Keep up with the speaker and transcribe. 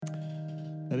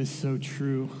That is so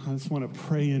true. I just want to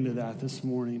pray into that this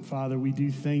morning. Father, we do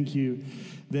thank you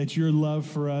that your love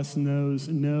for us knows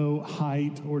no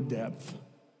height or depth,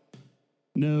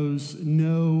 knows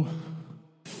no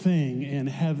thing in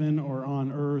heaven or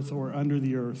on earth or under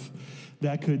the earth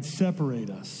that could separate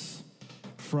us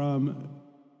from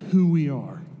who we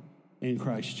are in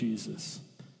Christ Jesus.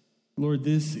 Lord,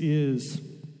 this is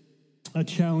a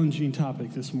challenging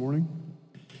topic this morning,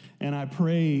 and I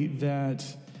pray that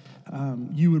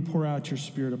you would pour out your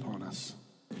Spirit upon us,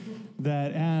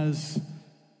 that as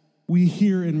we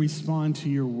hear and respond to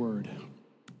your word,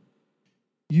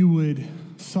 you would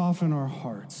soften our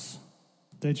hearts,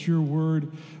 that your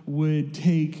word would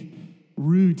take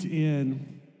root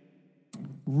in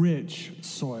rich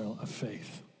soil of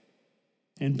faith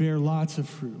and bear lots of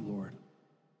fruit, Lord.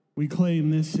 We claim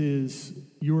this is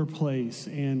your place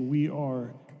and we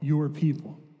are your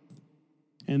people,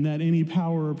 and that any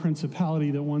power or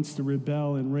principality that wants to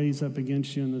rebel and raise up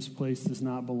against you in this place does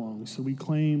not belong. So we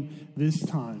claim this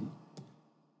time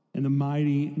in the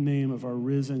mighty name of our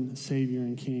risen Savior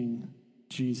and King,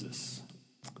 Jesus.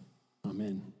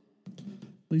 Amen.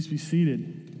 Please be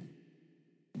seated.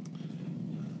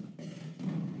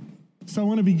 So I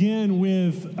want to begin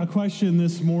with a question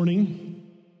this morning.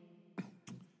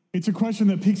 It's a question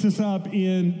that picks us up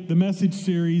in the message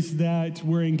series that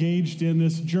we're engaged in,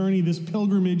 this journey, this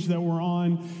pilgrimage that we're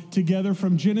on together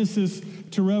from Genesis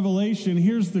to Revelation.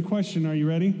 Here's the question. Are you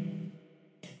ready?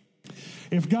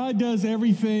 If God does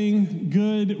everything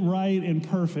good, right, and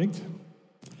perfect,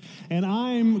 and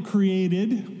I'm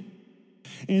created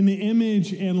in the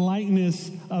image and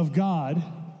likeness of God,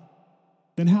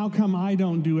 then how come I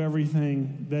don't do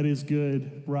everything that is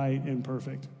good, right, and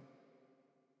perfect?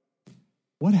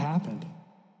 What happened?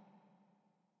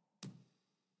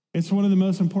 It's one of the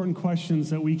most important questions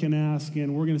that we can ask,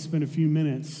 and we're going to spend a few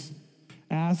minutes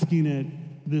asking it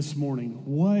this morning.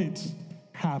 What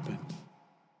happened?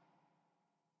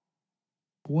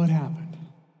 What happened?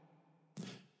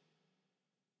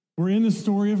 We're in the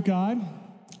story of God.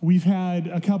 We've had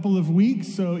a couple of weeks,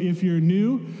 so if you're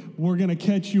new, we're going to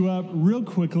catch you up real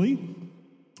quickly.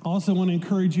 Also want to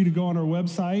encourage you to go on our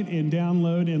website and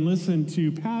download and listen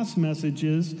to past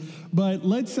messages. But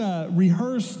let's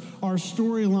rehearse our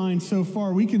storyline so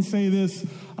far. We can say this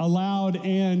aloud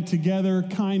and together,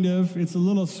 kind of. It's a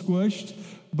little squished,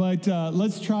 but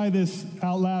let's try this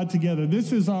out loud together.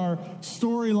 This is our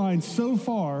storyline so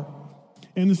far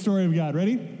in the story of God.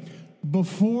 Ready?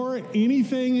 Before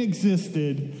anything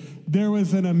existed, there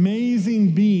was an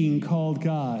amazing being called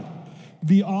God,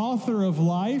 the author of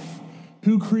life,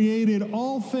 who created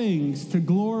all things to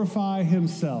glorify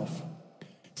himself.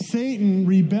 Satan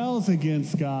rebels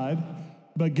against God,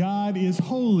 but God is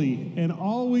holy and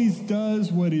always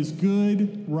does what is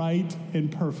good, right,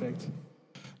 and perfect.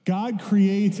 God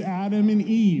creates Adam and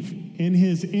Eve in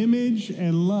his image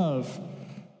and love,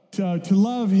 to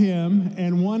love him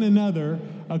and one another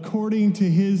according to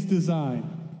his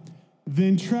design.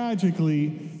 Then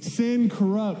tragically, sin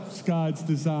corrupts God's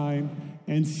design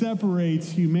and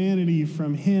separates humanity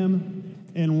from him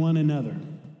and one another.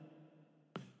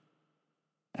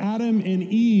 Adam and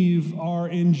Eve are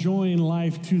enjoying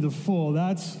life to the full.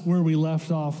 That's where we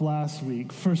left off last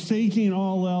week. Forsaking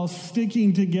all else,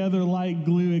 sticking together like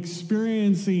glue,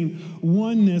 experiencing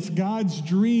oneness. God's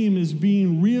dream is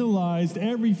being realized.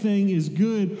 Everything is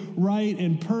good, right,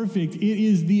 and perfect. It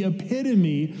is the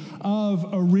epitome of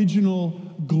original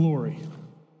glory.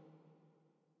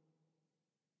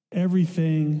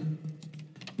 Everything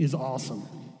is awesome.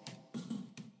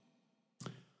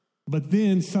 But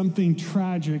then something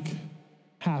tragic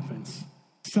happens.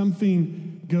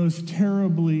 Something goes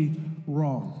terribly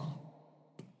wrong.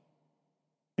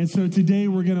 And so today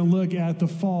we're going to look at the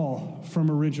fall from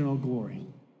original glory.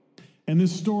 And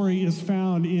this story is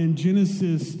found in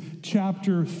Genesis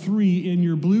chapter 3 in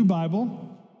your blue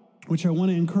Bible, which I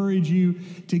want to encourage you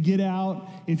to get out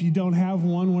if you don't have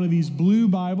one of these blue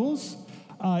Bibles.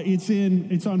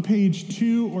 It's on page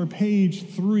 2 or page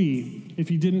 3 if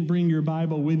you didn't bring your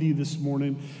Bible with you this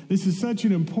morning. This is such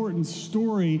an important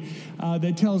story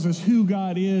that tells us who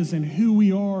God is and who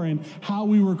we are and how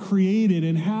we were created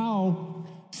and how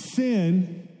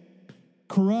sin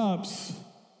corrupts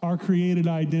our created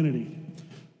identity.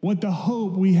 What the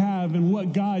hope we have and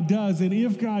what God does. And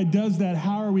if God does that,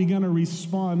 how are we going to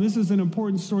respond? This is an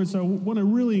important story, so I want to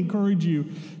really encourage you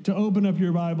to open up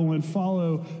your Bible and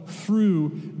follow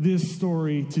through this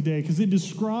story today, because it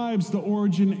describes the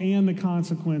origin and the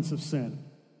consequence of sin.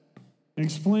 It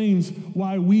explains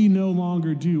why we no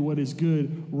longer do what is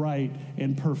good, right,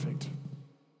 and perfect.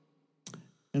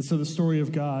 And so the story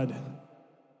of God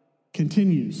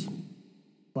continues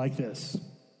like this.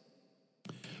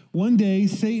 One day,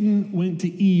 Satan went to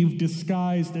Eve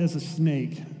disguised as a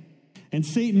snake. And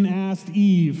Satan asked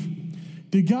Eve,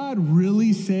 "Did God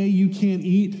really say you can't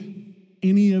eat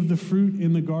any of the fruit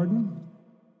in the garden?"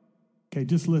 Okay,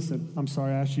 just listen. I'm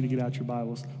sorry, I asked you to get out your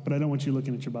Bibles, but I don't want you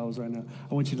looking at your Bibles right now.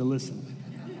 I want you to listen.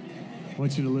 I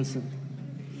want you to listen.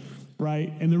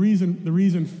 Right? And the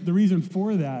reason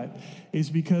for that is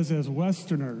because as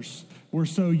Westerners, we're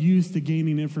so used to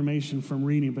gaining information from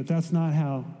reading, but that's not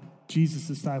how Jesus'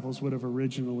 disciples would have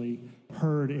originally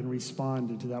heard and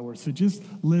responded to that word. So just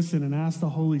listen and ask the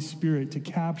Holy Spirit to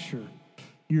capture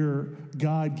your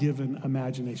God-given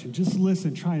imagination. Just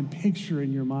listen, try and picture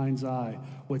in your mind's eye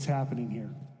what's happening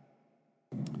here.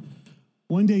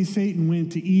 One day Satan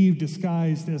went to Eve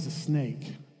disguised as a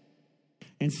snake.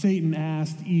 And Satan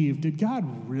asked Eve, "Did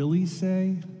God really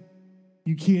say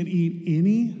you can't eat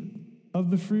any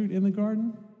of the fruit in the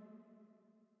garden?"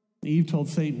 Eve told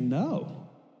Satan, "No.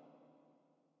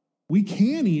 We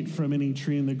can eat from any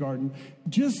tree in the garden,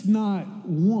 just not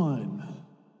one.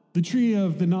 The tree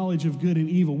of the knowledge of good and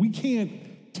evil. We can't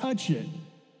touch it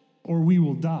or we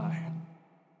will die."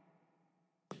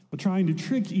 Well, trying to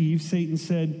trick Eve, Satan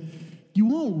said, "You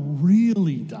won't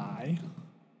really die.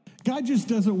 God just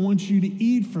doesn't want you to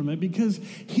eat from it because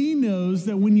he knows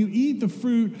that when you eat the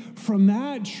fruit from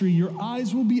that tree, your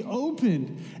eyes will be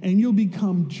opened and you'll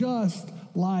become just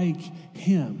like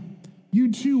him.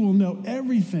 You too will know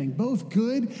everything, both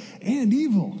good and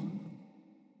evil."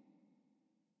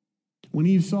 When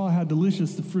Eve saw how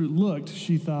delicious the fruit looked,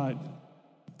 she thought,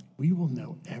 "We will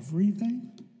know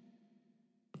everything?"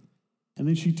 And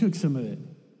then she took some of it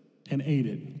and ate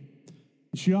it.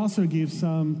 She also gave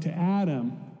some to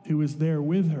Adam, who was there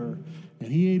with her,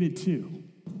 and he ate it too.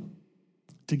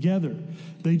 Together,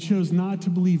 they chose not to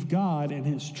believe God and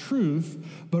his truth,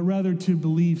 but rather to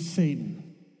believe Satan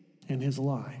and his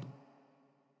lie.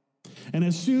 And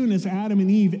as soon as Adam and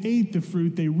Eve ate the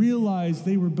fruit, they realized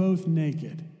they were both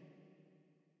naked.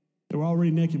 They were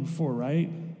already naked before,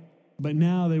 right? But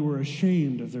now they were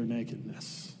ashamed of their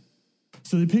nakedness.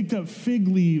 So they picked up fig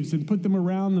leaves and put them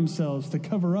around themselves to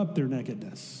cover up their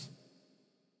nakedness.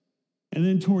 And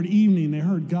then toward evening, they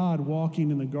heard God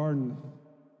walking in the garden.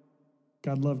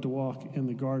 God loved to walk in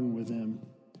the garden with them.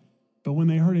 But when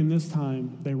they heard him this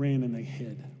time, they ran and they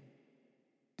hid.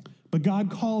 But God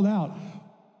called out,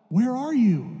 "Where are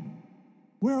you?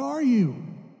 Where are you?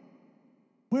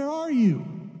 Where are you?"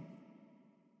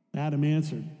 Adam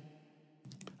answered,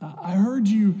 "I heard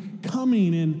you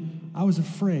coming and I was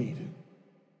afraid.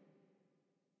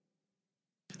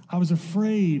 I was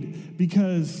afraid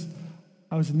because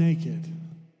I was naked,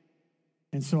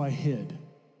 and so I hid."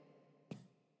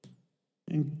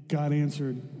 And God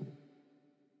answered,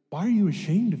 "Why are you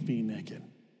ashamed of being naked?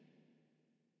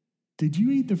 Did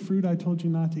you eat the fruit I told you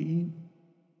not to eat?"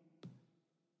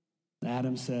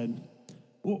 Adam said,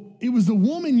 "Well, it was the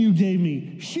woman you gave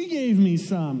me. She gave me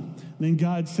some." Then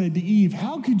God said to Eve,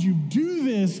 "How could you do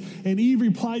this?" And Eve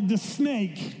replied, "The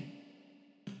snake.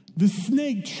 The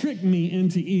snake tricked me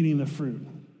into eating the fruit."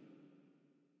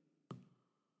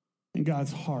 And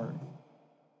God's heart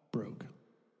broke.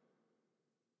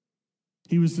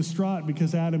 He was distraught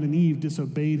because Adam and Eve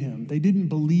disobeyed him. They didn't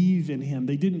believe in him.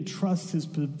 They didn't trust his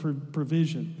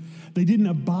provision. They didn't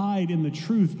abide in the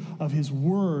truth of his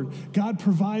word. God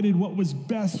provided what was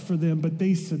best for them, but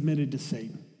they submitted to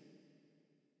Satan.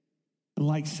 And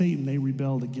like Satan, they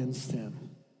rebelled against him.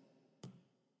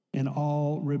 And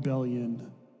all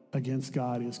rebellion against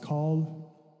God is called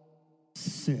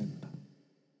sin.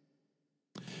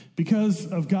 Because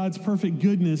of God's perfect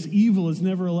goodness, evil is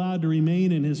never allowed to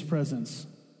remain in his presence.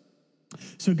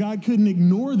 So God couldn't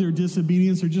ignore their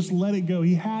disobedience or just let it go.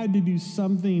 He had to do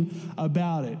something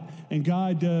about it. And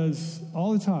God does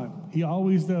all the time. He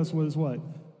always does what is what?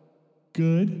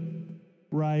 Good,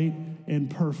 right, and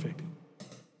perfect.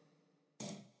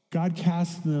 God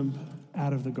casts them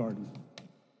out of the garden.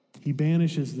 He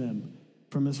banishes them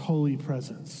from his holy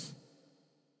presence.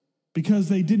 Because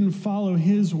they didn't follow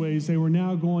his ways, they were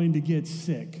now going to get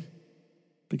sick.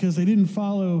 Because they didn't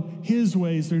follow his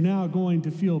ways, they're now going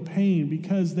to feel pain.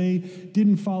 Because they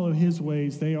didn't follow his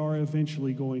ways, they are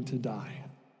eventually going to die.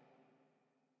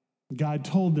 God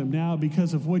told them, "Now,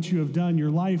 because of what you have done,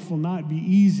 your life will not be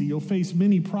easy. You'll face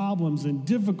many problems and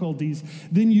difficulties.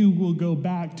 Then you will go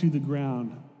back to the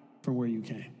ground from where you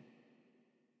came."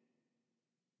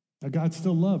 Now, God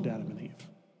still loved Adam and Eve.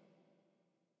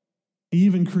 He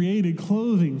even created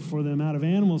clothing for them out of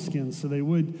animal skins so they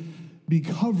would be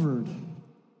covered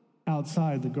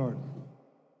outside the garden.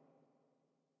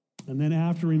 And then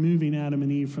after removing Adam and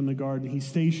Eve from the garden, he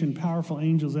stationed powerful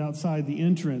angels outside the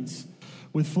entrance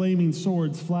with flaming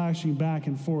swords flashing back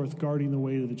and forth, guarding the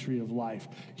way to the tree of life.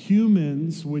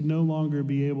 Humans would no longer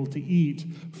be able to eat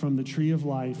from the tree of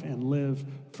life and live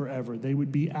forever. They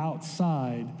would be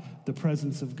outside the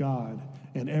presence of God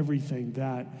and everything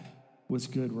that was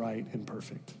good, right, and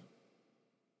perfect.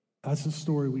 That's the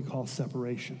story we call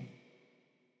separation.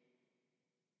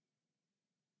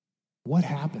 What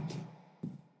happened?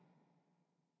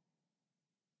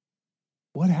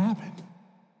 What happened?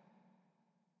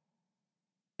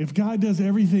 If God does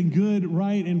everything good,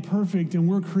 right, and perfect, and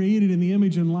we're created in the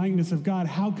image and likeness of God,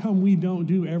 how come we don't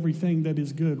do everything that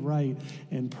is good, right,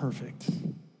 and perfect?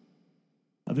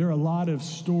 Now, there are a lot of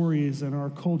stories in our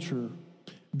culture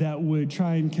that would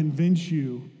try and convince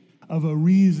you of a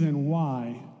reason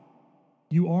why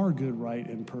you are good, right,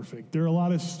 and perfect. There are a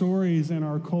lot of stories in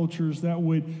our cultures that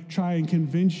would try and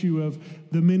convince you of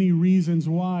the many reasons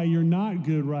why you're not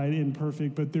good, right, and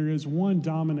perfect, but there is one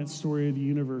dominant story of the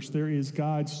universe. There is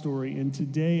God's story, and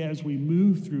today as we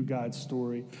move through God's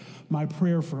story, my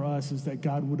prayer for us is that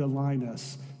God would align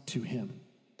us to Him.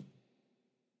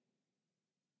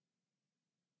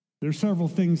 There are several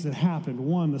things that happened.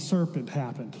 One, the serpent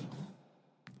happened.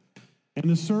 And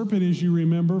the serpent, as you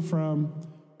remember from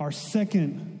our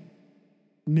second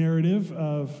narrative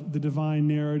of the divine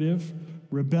narrative,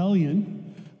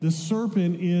 rebellion, the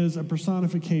serpent is a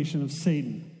personification of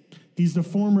Satan. He's the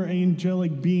former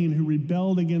angelic being who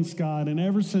rebelled against God, and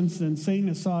ever since then, Satan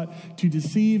has sought to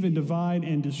deceive and divide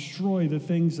and destroy the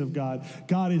things of God.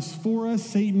 God is for us,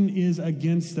 Satan is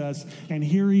against us, and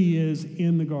here he is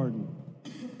in the garden.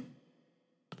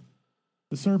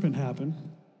 The serpent happened,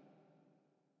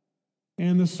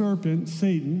 and the serpent,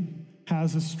 Satan,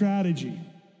 has a strategy.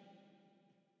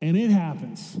 And it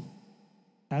happens,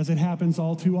 as it happens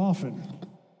all too often.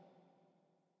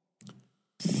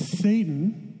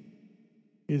 Satan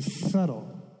is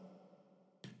subtle,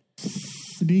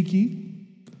 sneaky,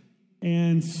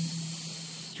 and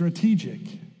strategic.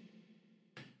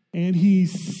 And he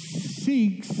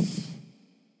seeks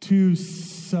to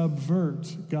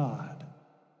subvert God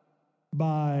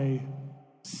by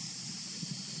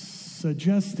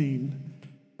suggesting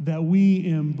that we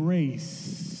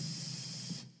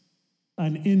embrace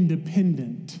an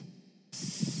independent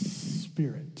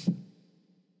spirit.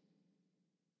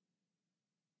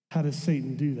 How does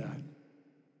Satan do that?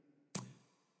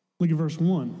 Look at verse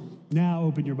 1. Now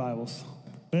open your Bibles.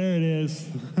 There it is.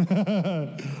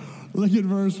 Look at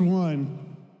verse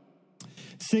 1.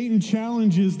 Satan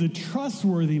challenges the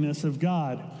trustworthiness of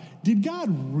God. Did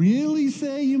God really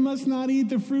say you must not eat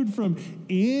the fruit from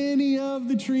any of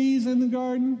the trees in the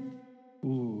garden?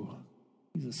 Ooh,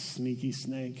 he's a sneaky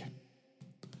snake.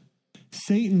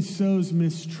 Satan sows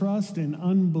mistrust and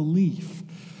unbelief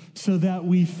so that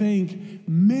we think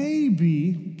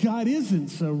maybe God isn't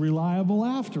so reliable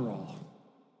after all.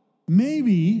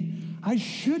 Maybe I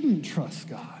shouldn't trust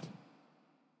God.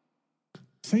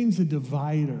 Satan's a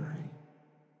divider.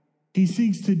 He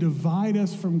seeks to divide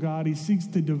us from God. He seeks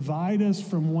to divide us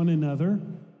from one another.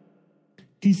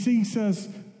 He seeks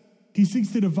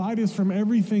to divide us from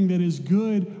everything that is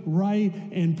good, right,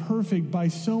 and perfect by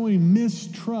sowing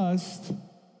mistrust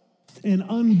and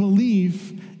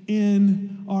unbelief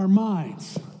in our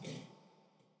minds.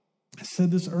 I said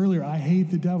this earlier. I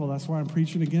hate the devil. That's why I'm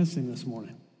preaching against him this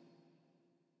morning.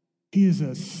 He is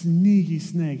a sneaky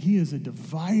snake. He is a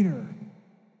divider.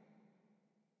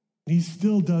 He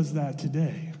still does that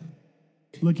today.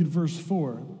 Look at verse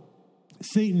 4.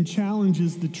 Satan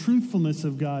challenges the truthfulness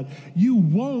of God. You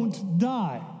won't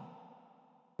die.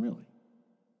 Really?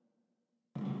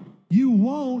 You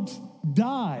won't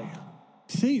die.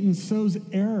 Satan sows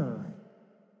error.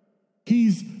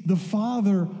 He's the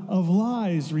father of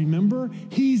lies, remember?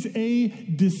 He's a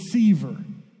deceiver.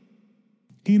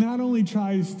 He not only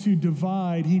tries to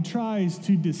divide, he tries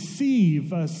to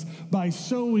deceive us by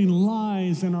sowing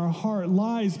lies in our heart,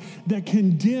 lies that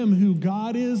condemn who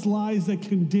God is, lies that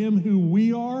condemn who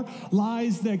we are,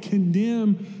 lies that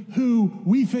condemn who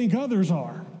we think others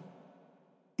are.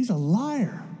 He's a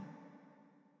liar.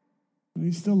 And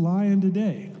he's still lying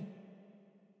today.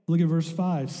 Look at verse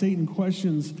 5. Satan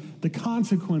questions the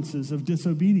consequences of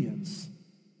disobedience.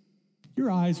 Your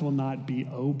eyes will not be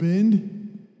opened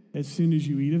as soon as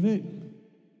you eat of it.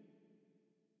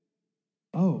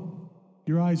 Oh,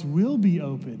 your eyes will be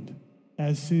opened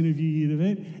as soon as you eat of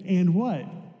it. And what?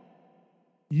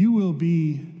 You will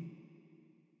be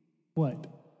what?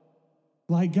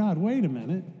 Like God. Wait a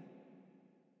minute.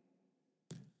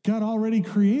 God already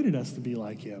created us to be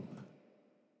like him.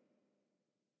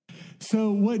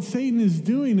 So what Satan is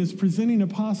doing is presenting a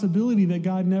possibility that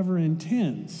God never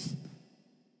intends.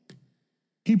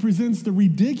 He presents the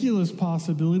ridiculous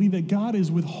possibility that God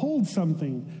is withhold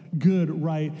something good,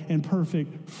 right, and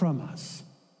perfect from us.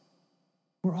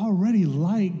 We're already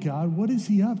like God. What is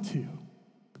he up to?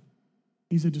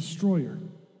 He's a destroyer.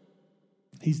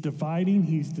 He's dividing,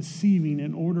 he's deceiving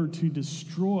in order to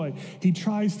destroy. He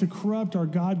tries to corrupt our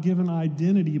God-given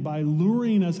identity by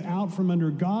luring us out from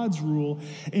under God's rule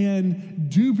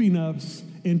and duping us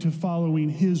into following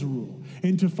his rule,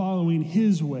 into following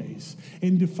his ways,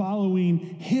 into following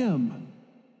him,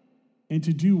 and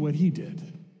to do what he did.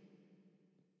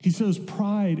 He sows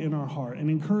pride in our heart and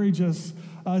encourages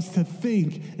us to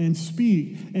think and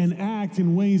speak and act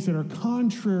in ways that are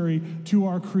contrary to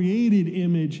our created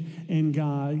image and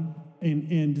God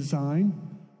and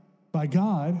design by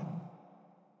God.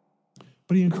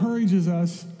 But he encourages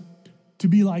us to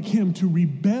be like him, to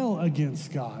rebel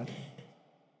against God,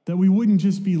 that we wouldn't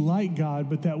just be like God,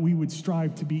 but that we would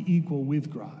strive to be equal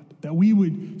with God, that we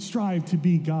would strive to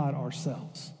be God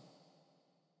ourselves.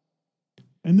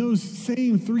 And those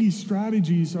same three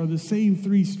strategies are the same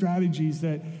three strategies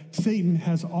that Satan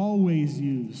has always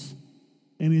used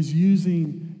and is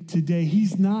using today.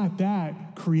 He's not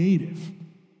that creative.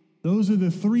 Those are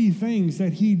the three things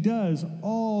that he does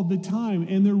all the time.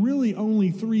 And they're really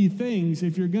only three things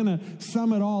if you're going to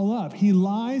sum it all up. He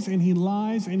lies and he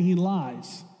lies and he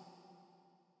lies.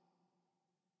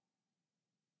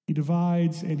 He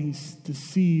divides and he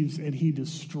deceives and he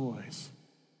destroys.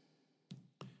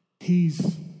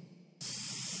 He's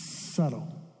subtle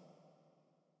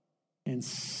and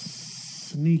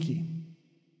sneaky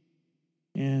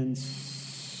and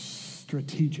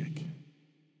strategic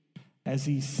as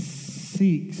he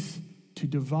seeks to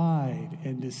divide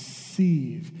and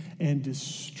deceive and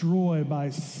destroy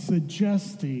by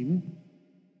suggesting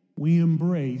we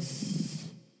embrace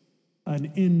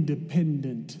an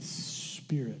independent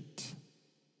spirit.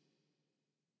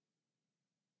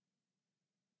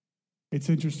 It's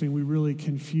interesting, we really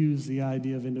confuse the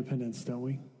idea of independence, don't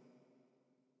we?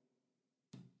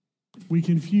 We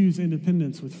confuse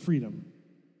independence with freedom,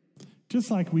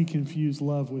 just like we confuse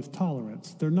love with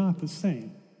tolerance. They're not the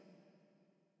same.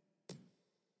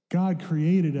 God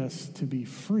created us to be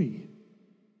free,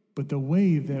 but the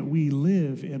way that we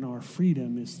live in our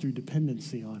freedom is through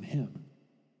dependency on him.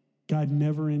 God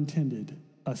never intended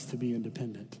us to be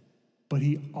independent, but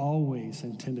he always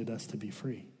intended us to be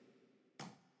free.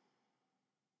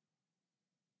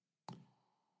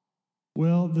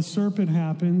 Well, the serpent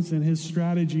happens, and his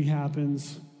strategy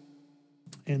happens,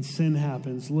 and sin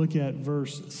happens. Look at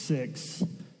verse 6.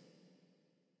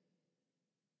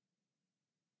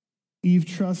 Eve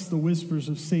trusts the whispers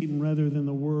of Satan rather than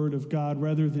the word of God.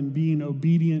 Rather than being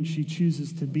obedient, she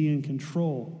chooses to be in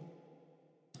control.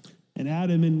 And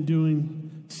Adam isn't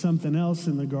doing something else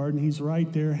in the garden. He's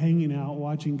right there hanging out,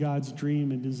 watching God's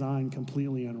dream and design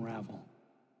completely unravel.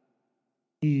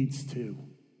 He eats too.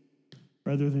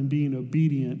 Rather than being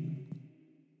obedient,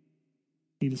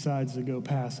 he decides to go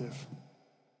passive.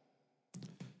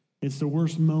 It's the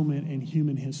worst moment in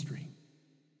human history.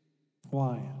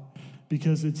 Why?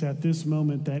 Because it's at this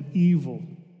moment that evil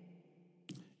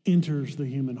enters the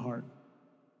human heart.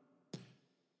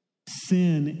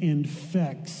 Sin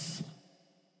infects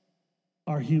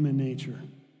our human nature.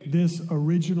 This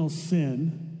original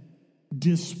sin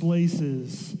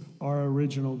displaces our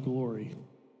original glory.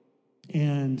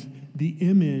 And the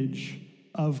image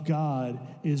of God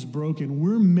is broken.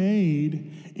 We're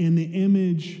made in the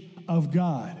image of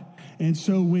God. And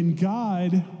so when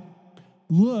God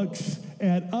looks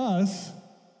at us,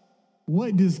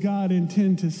 what does God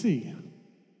intend to see?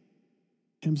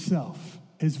 Himself,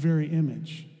 his very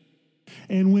image.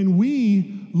 And when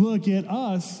we look at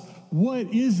us,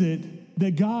 what is it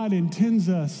that God intends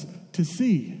us to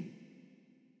see?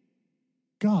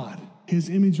 God, his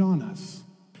image on us.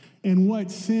 And what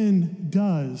sin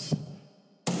does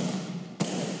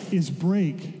is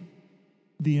break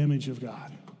the image of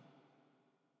God.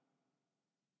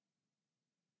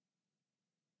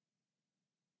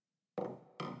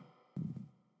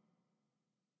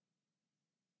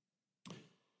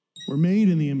 We're made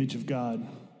in the image of God,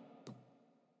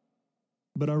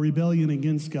 but our rebellion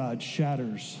against God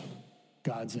shatters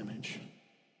God's image.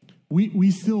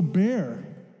 We still bear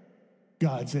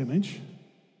God's image,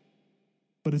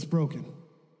 but it's broken.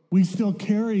 We still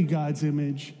carry God's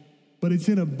image, but it's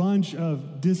in a bunch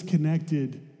of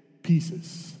disconnected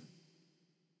pieces.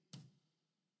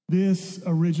 This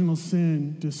original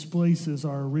sin displaces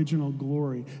our original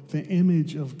glory. The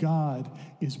image of God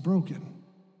is broken.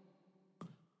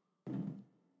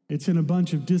 It's in a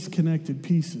bunch of disconnected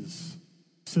pieces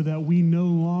so that we no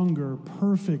longer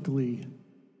perfectly,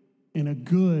 in a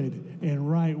good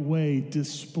and right way,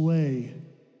 display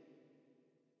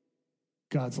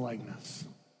God's likeness.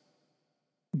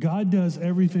 God does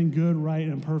everything good, right,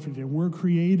 and perfect, and we're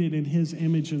created in his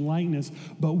image and likeness,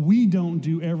 but we don't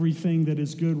do everything that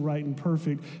is good, right, and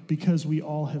perfect because we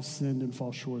all have sinned and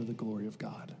fall short of the glory of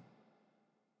God.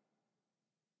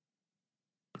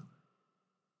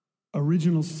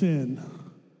 Original sin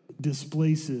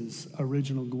displaces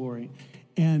original glory,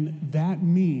 and that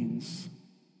means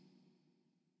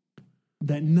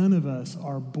that none of us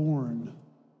are born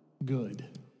good.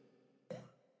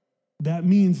 That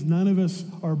means none of us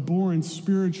are born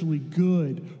spiritually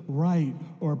good, right,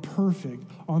 or perfect.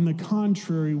 On the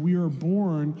contrary, we are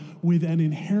born with an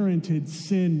inherited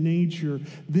sin nature.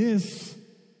 This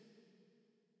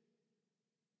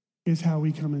is how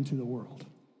we come into the world.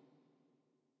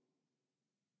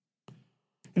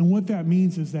 And what that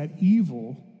means is that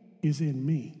evil is in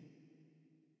me.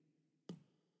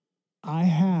 I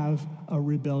have a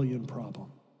rebellion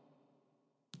problem.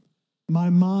 My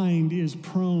mind is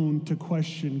prone to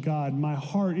question God. My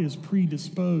heart is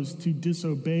predisposed to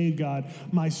disobey God.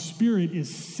 My spirit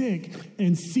is sick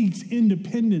and seeks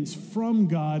independence from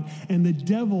God, and the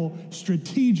devil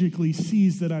strategically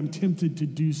sees that I'm tempted to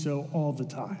do so all the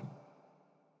time.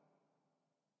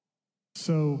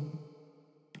 So,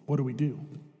 what do we do?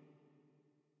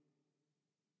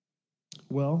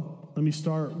 Well, let me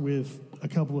start with a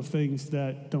couple of things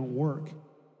that don't work,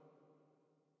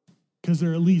 because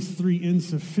there are at least 3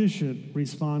 insufficient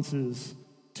responses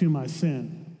to my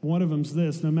sin. One of them's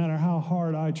this: no matter how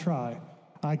hard I try,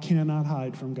 I cannot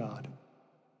hide from God.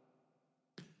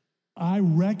 I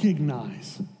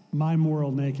recognize my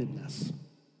moral nakedness.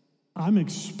 I'm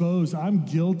exposed, I'm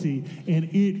guilty, and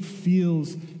it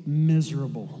feels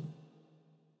miserable.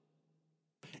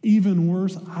 Even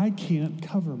worse, I can't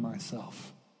cover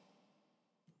myself.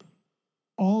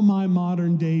 All my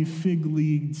modern day fig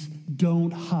leaves don't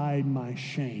hide my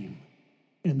shame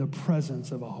in the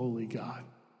presence of a holy God.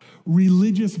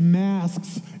 Religious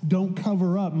masks don't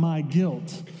cover up my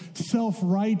guilt.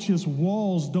 Self-righteous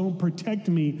walls don't protect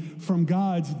me from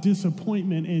God's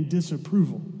disappointment and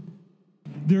disapproval.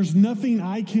 There's nothing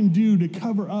I can do to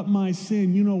cover up my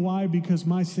sin. You know why? Because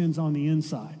my sin's on the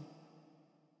inside.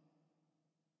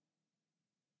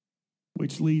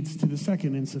 Which leads to the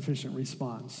second insufficient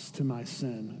response to my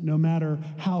sin. No matter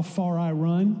how far I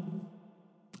run,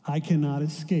 I cannot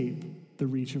escape the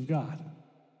reach of God.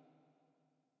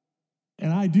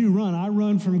 And I do run. I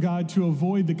run from God to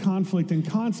avoid the conflict and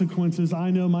consequences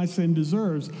I know my sin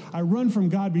deserves. I run from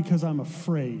God because I'm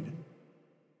afraid.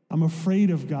 I'm afraid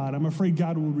of God. I'm afraid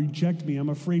God will reject me. I'm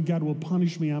afraid God will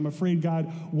punish me. I'm afraid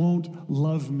God won't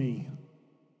love me.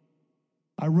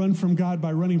 I run from God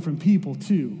by running from people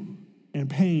too, and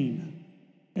pain,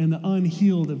 and the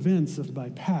unhealed events of my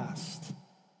past.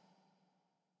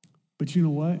 But you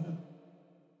know what?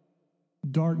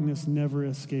 Darkness never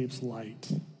escapes light.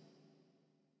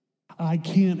 I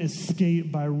can't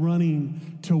escape by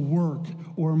running to work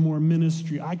or more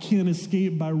ministry. I can't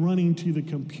escape by running to the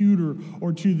computer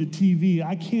or to the TV.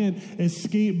 I can't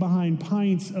escape behind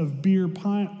pints of beer,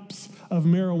 pipes of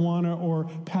marijuana, or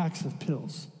packs of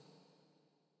pills.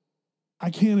 I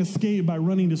can't escape by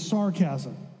running to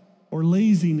sarcasm or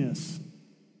laziness.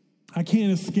 I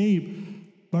can't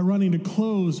escape by running to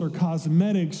clothes or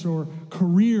cosmetics or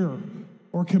career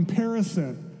or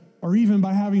comparison or even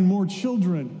by having more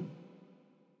children.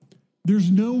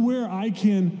 There's nowhere I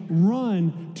can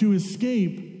run to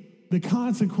escape the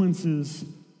consequences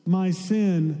my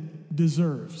sin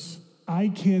deserves. I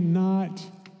cannot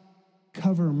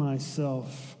cover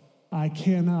myself. I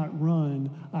cannot run.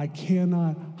 I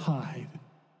cannot hide.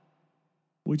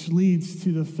 Which leads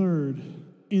to the third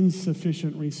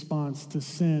insufficient response to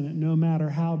sin. No matter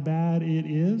how bad it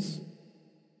is,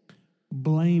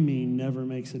 blaming never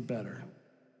makes it better.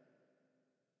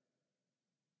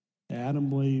 Adam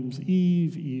blames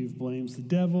Eve. Eve blames the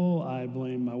devil. I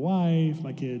blame my wife.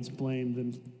 My kids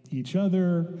blame each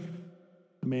other.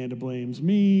 Amanda blames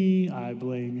me. I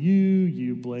blame you.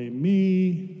 You blame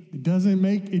me. It doesn't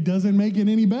make it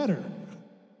any better.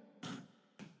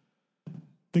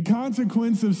 The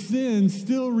consequence of sin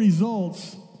still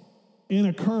results in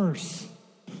a curse.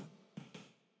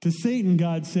 To Satan,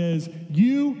 God says,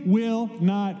 "You will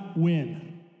not win."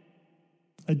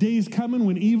 A day is coming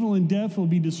when evil and death will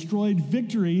be destroyed.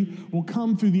 Victory will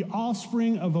come through the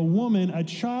offspring of a woman. A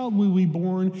child will be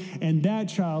born, and that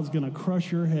child's going to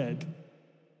crush your head.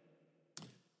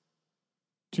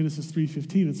 Genesis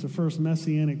 3:15, it's the first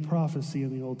messianic prophecy in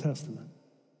the Old Testament.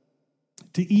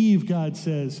 To Eve, God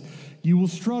says, "You will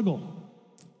struggle,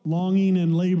 longing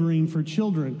and laboring for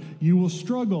children. You will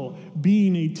struggle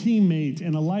being a teammate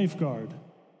and a lifeguard."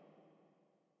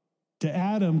 To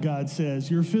Adam, God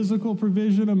says, your physical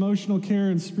provision, emotional care,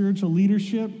 and spiritual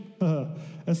leadership,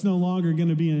 that's no longer going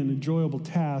to be an enjoyable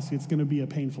task. It's going to be a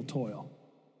painful toil.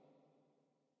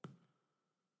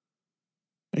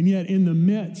 And yet, in the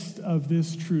midst of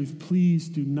this truth, please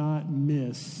do not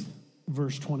miss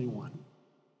verse 21.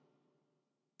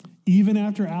 Even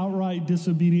after outright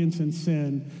disobedience and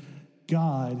sin,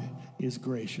 God is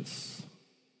gracious.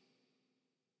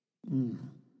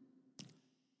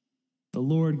 The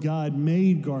Lord God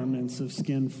made garments of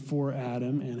skin for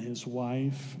Adam and his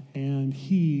wife, and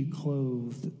he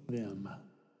clothed them.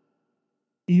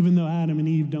 Even though Adam and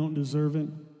Eve don't deserve it,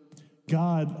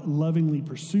 God lovingly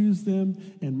pursues them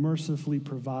and mercifully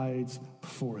provides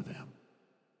for them.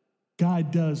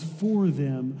 God does for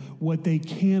them what they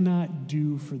cannot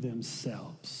do for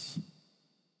themselves.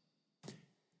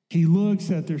 He looks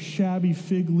at their shabby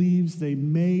fig leaves they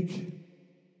make.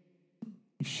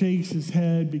 He shakes his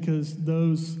head because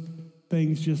those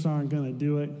things just aren't going to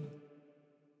do it.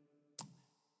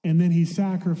 And then he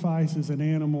sacrifices an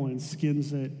animal and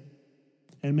skins it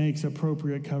and makes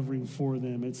appropriate covering for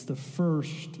them. It's the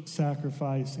first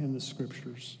sacrifice in the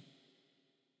scriptures.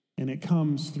 And it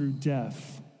comes through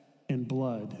death and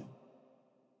blood.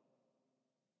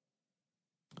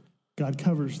 God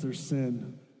covers their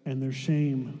sin and their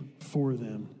shame for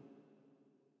them.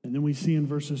 And then we see in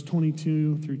verses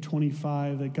 22 through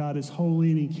 25 that God is holy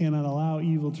and he cannot allow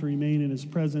evil to remain in his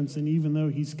presence. And even though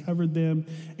he's covered them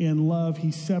in love,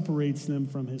 he separates them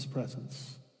from his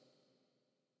presence.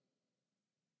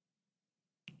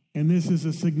 And this is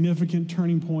a significant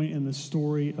turning point in the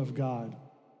story of God.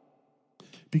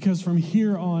 Because from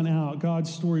here on out,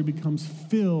 God's story becomes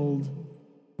filled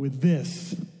with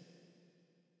this.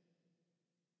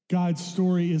 God's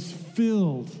story is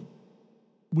filled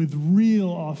with real,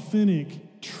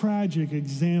 authentic, tragic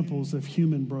examples of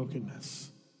human brokenness.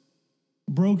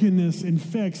 Brokenness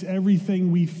infects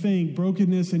everything we think.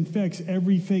 Brokenness infects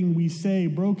everything we say.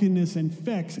 Brokenness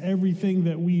infects everything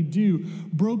that we do.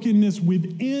 Brokenness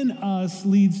within us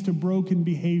leads to broken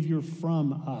behavior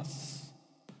from us.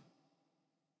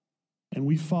 And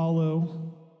we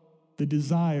follow the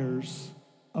desires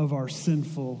of our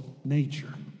sinful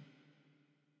nature.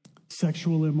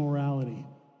 Sexual immorality,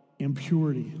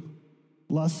 impurity,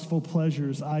 lustful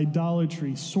pleasures,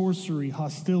 idolatry, sorcery,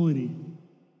 hostility,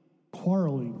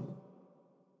 quarreling,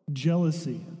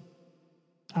 jealousy,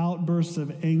 outbursts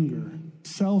of anger,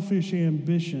 selfish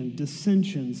ambition,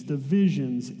 dissensions,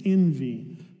 divisions,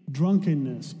 envy,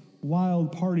 drunkenness,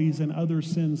 wild parties, and other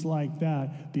sins like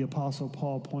that, the Apostle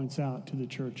Paul points out to the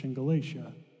church in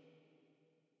Galatia.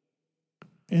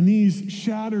 And these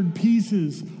shattered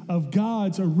pieces of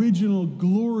God's original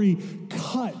glory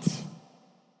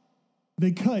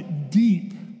they cut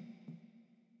deep.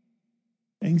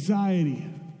 Anxiety,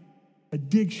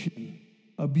 addiction,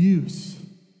 abuse,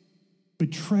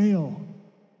 betrayal,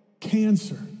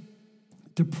 cancer,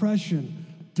 depression,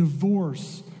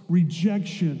 divorce,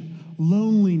 rejection,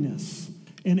 loneliness,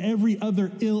 and every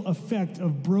other ill effect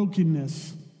of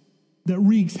brokenness that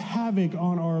wreaks havoc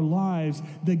on our lives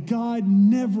that God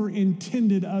never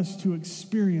intended us to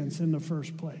experience in the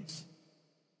first place.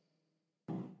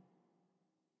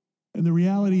 And the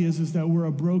reality is that we're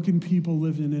a broken people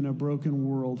living in a broken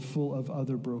world full of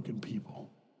other broken people.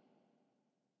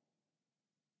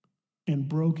 And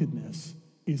brokenness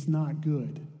is not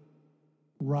good,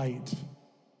 right,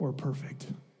 or perfect.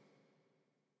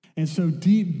 And so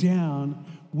deep down,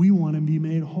 we want to be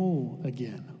made whole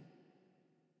again.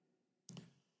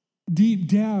 Deep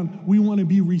down, we want to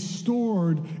be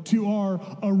restored to our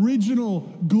original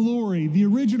glory, the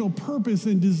original purpose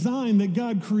and design that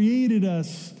God created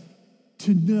us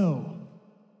to know.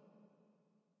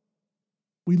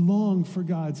 We long for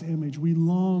God's image. We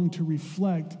long to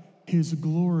reflect his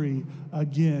glory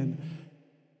again.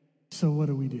 So what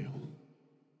do?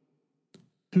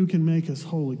 Who can make us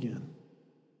whole again?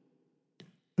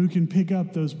 Who can pick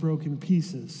up those broken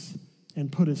pieces and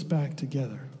put us back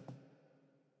together?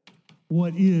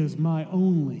 What is my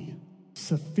only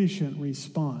sufficient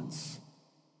response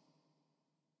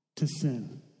to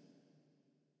sin?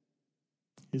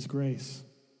 His grace.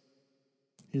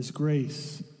 His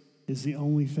grace is the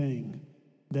only thing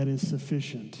that is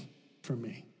sufficient for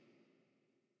me.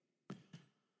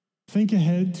 Think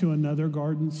ahead to another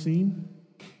garden scene,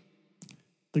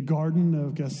 the Garden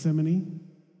of Gethsemane.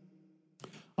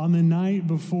 On the night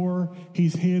before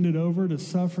he's handed over to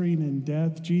suffering and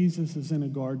death, Jesus is in a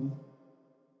garden,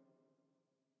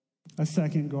 a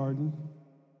second garden,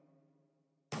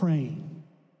 praying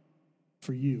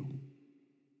for you,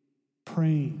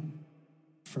 praying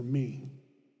for me.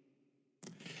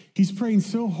 He's praying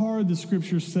so hard, the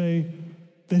scriptures say,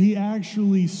 that he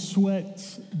actually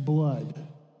sweats blood.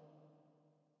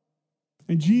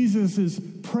 And Jesus is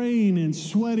praying and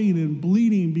sweating and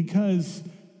bleeding because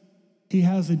he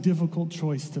has a difficult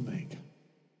choice to make.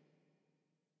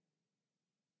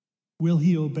 Will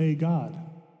he obey God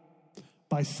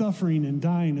by suffering and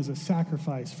dying as a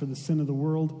sacrifice for the sin of the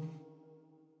world?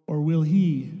 Or will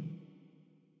he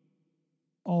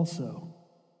also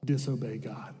disobey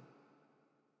God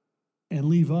and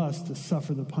leave us to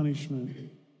suffer the punishment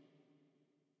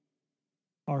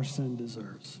our sin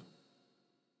deserves?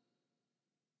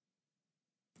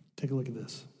 Take a look at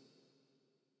this.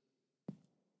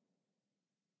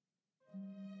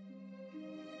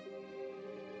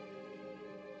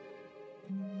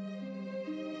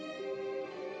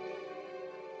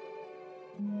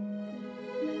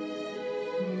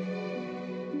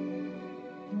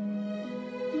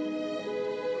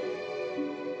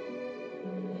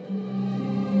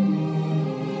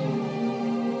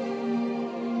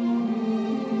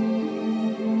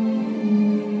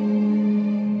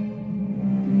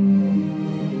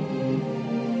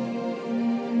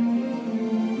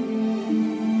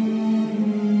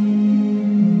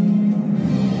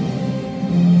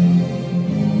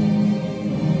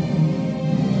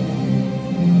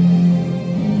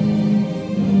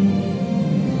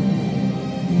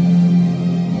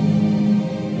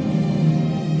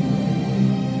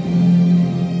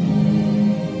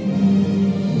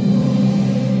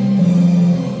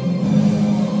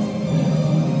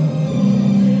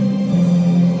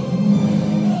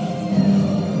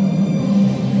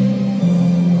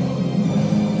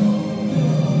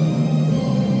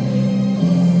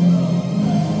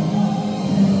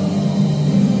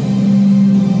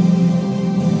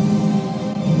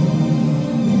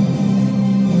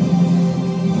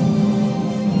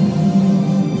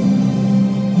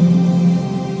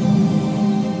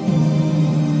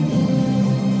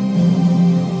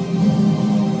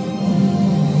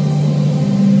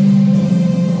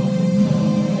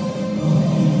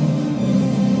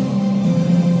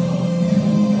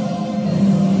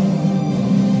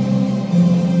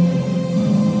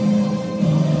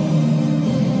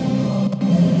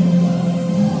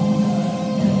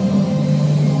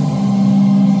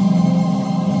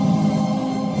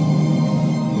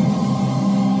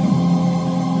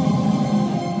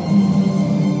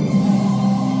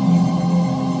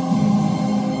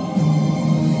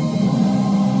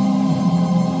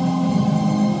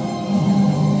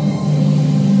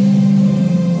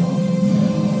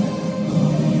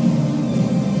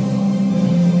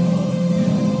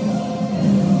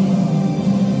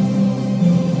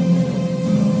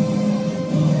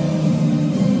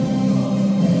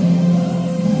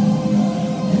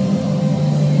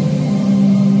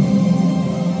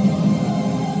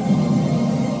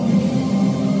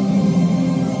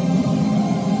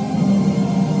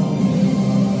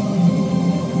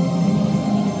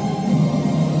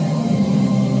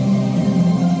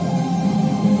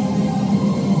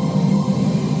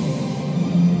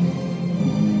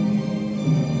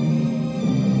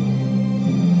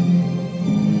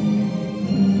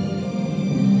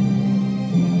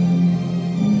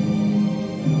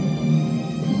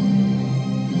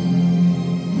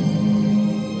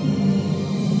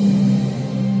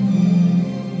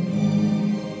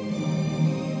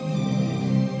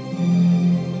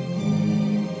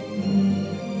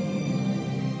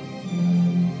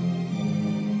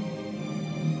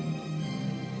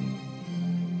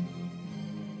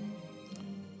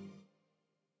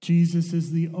 Jesus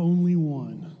is the only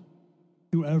one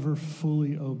who ever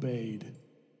fully obeyed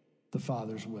the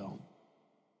Father's will.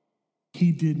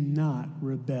 He did not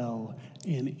rebel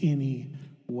in any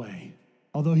way.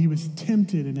 Although he was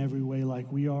tempted in every way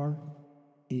like we are,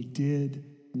 he did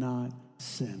not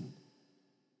sin.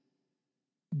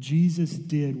 Jesus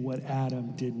did what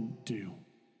Adam didn't do.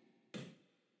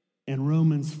 In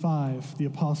Romans 5, the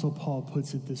Apostle Paul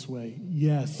puts it this way: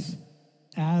 yes,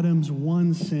 Adam's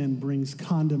one sin brings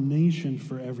condemnation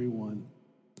for everyone,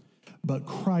 but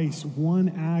Christ's one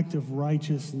act of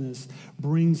righteousness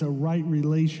brings a right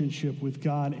relationship with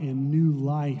God and new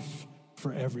life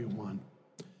for everyone.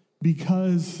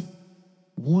 Because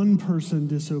one person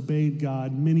disobeyed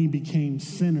God, many became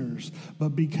sinners.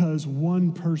 But because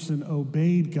one person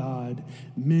obeyed God,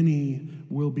 many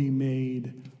will be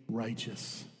made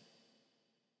righteous.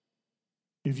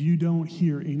 If you don't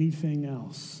hear anything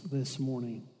else this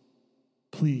morning,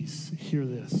 please hear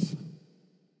this.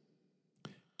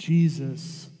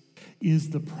 Jesus is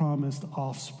the promised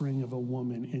offspring of a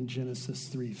woman in Genesis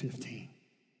 3:15.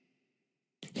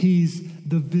 He's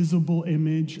the visible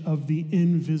image of the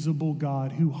invisible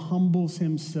God who humbles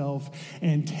himself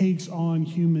and takes on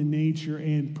human nature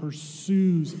and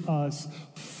pursues us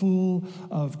full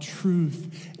of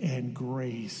truth and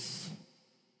grace.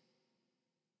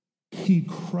 He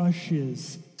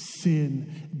crushes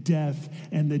sin, death,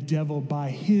 and the devil by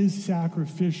his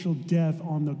sacrificial death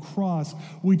on the cross,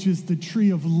 which is the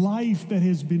tree of life that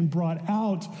has been brought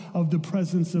out of the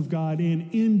presence of God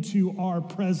and into our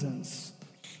presence,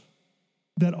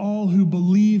 that all who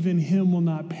believe in him will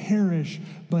not perish,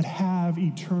 but have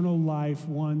eternal life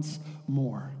once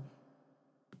more.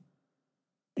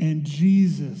 And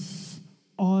Jesus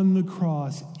on the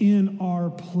cross in our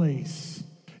place,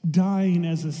 dying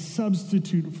as a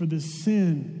substitute for the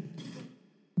sin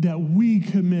that we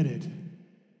committed,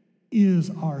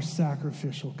 is our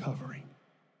sacrificial covering.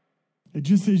 And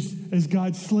just as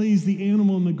God slays the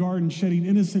animal in the garden, shedding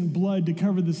innocent blood to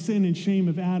cover the sin and shame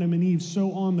of Adam and Eve,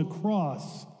 so on the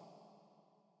cross,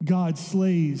 God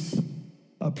slays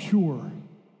a pure,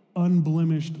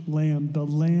 unblemished lamb, the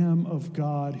Lamb of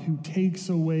God who takes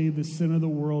away the sin of the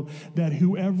world, that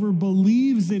whoever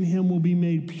believes in him will be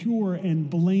made pure and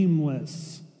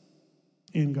blameless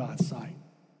in God's sight.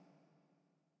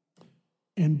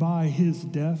 And by his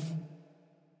death,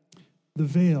 the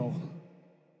veil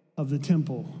of the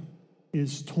temple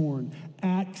is torn.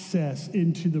 Access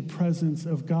into the presence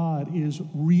of God is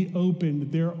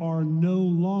reopened. There are no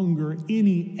longer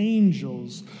any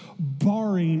angels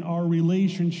barring our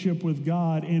relationship with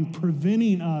God and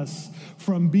preventing us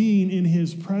from being in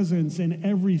his presence and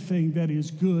everything that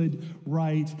is good,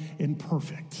 right, and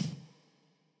perfect.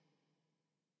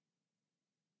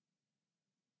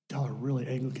 Y'all are really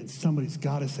Anglican. Somebody's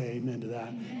got to say amen to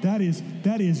that.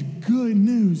 That is good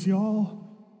news, y'all.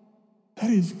 That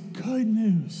is good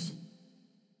news.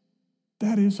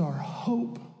 That is our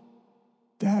hope.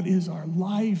 That is our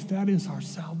life. That is our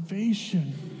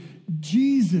salvation.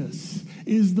 Jesus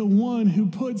is the one who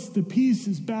puts the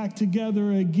pieces back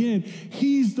together again.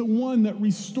 He's the one that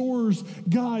restores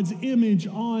God's image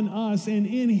on us. And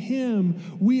in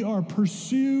him, we are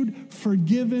pursued,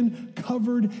 forgiven,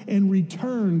 covered, and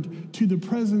returned to the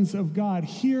presence of God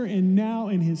here and now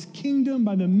in his kingdom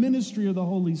by the ministry of the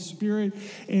Holy Spirit,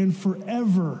 and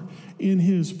forever in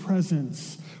his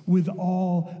presence with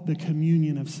all the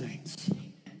communion of saints.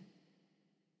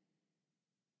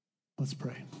 Let's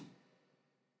pray.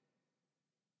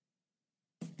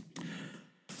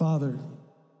 Father,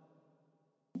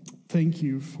 thank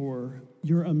you for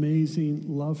your amazing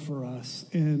love for us.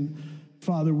 And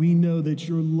Father, we know that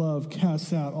your love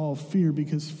casts out all fear,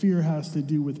 because fear has to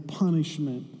do with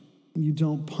punishment. You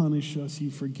don't punish us, you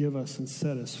forgive us and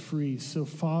set us free. So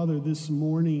Father, this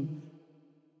morning,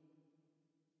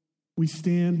 we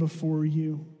stand before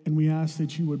you and we ask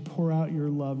that you would pour out your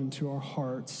love into our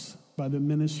hearts by the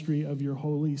ministry of your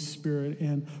Holy Spirit.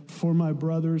 And for my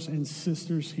brothers and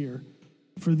sisters here,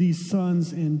 for these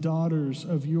sons and daughters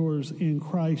of yours in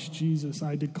Christ Jesus,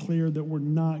 I declare that we're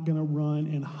not going to run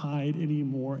and hide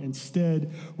anymore.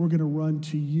 Instead, we're going to run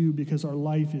to you, because our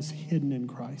life is hidden in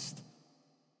Christ.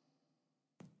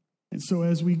 And so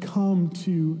as we come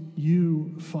to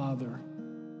you, Father,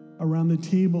 around the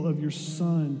table of your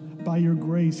Son, by your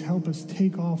grace, help us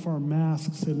take off our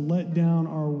masks and let down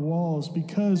our walls,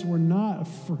 because we're not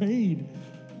afraid.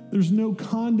 There's no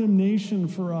condemnation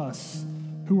for us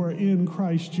who are in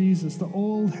Christ Jesus. The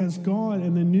old has gone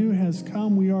and the new has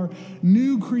come. We are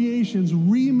new creations,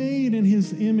 remade in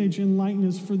his image and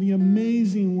likeness for the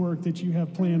amazing work that you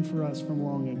have planned for us from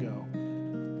long ago.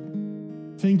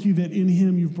 Thank you that in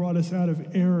him you've brought us out of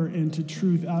error into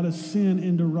truth, out of sin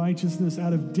into righteousness,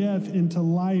 out of death into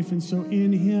life. And so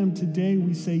in him today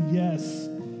we say yes.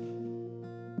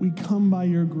 We come by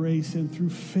your grace and through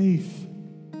faith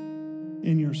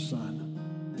in your Son.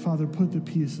 Father, put the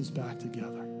pieces back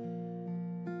together.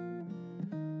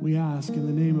 We ask in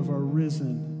the name of our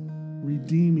risen,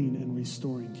 redeeming, and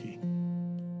restoring King.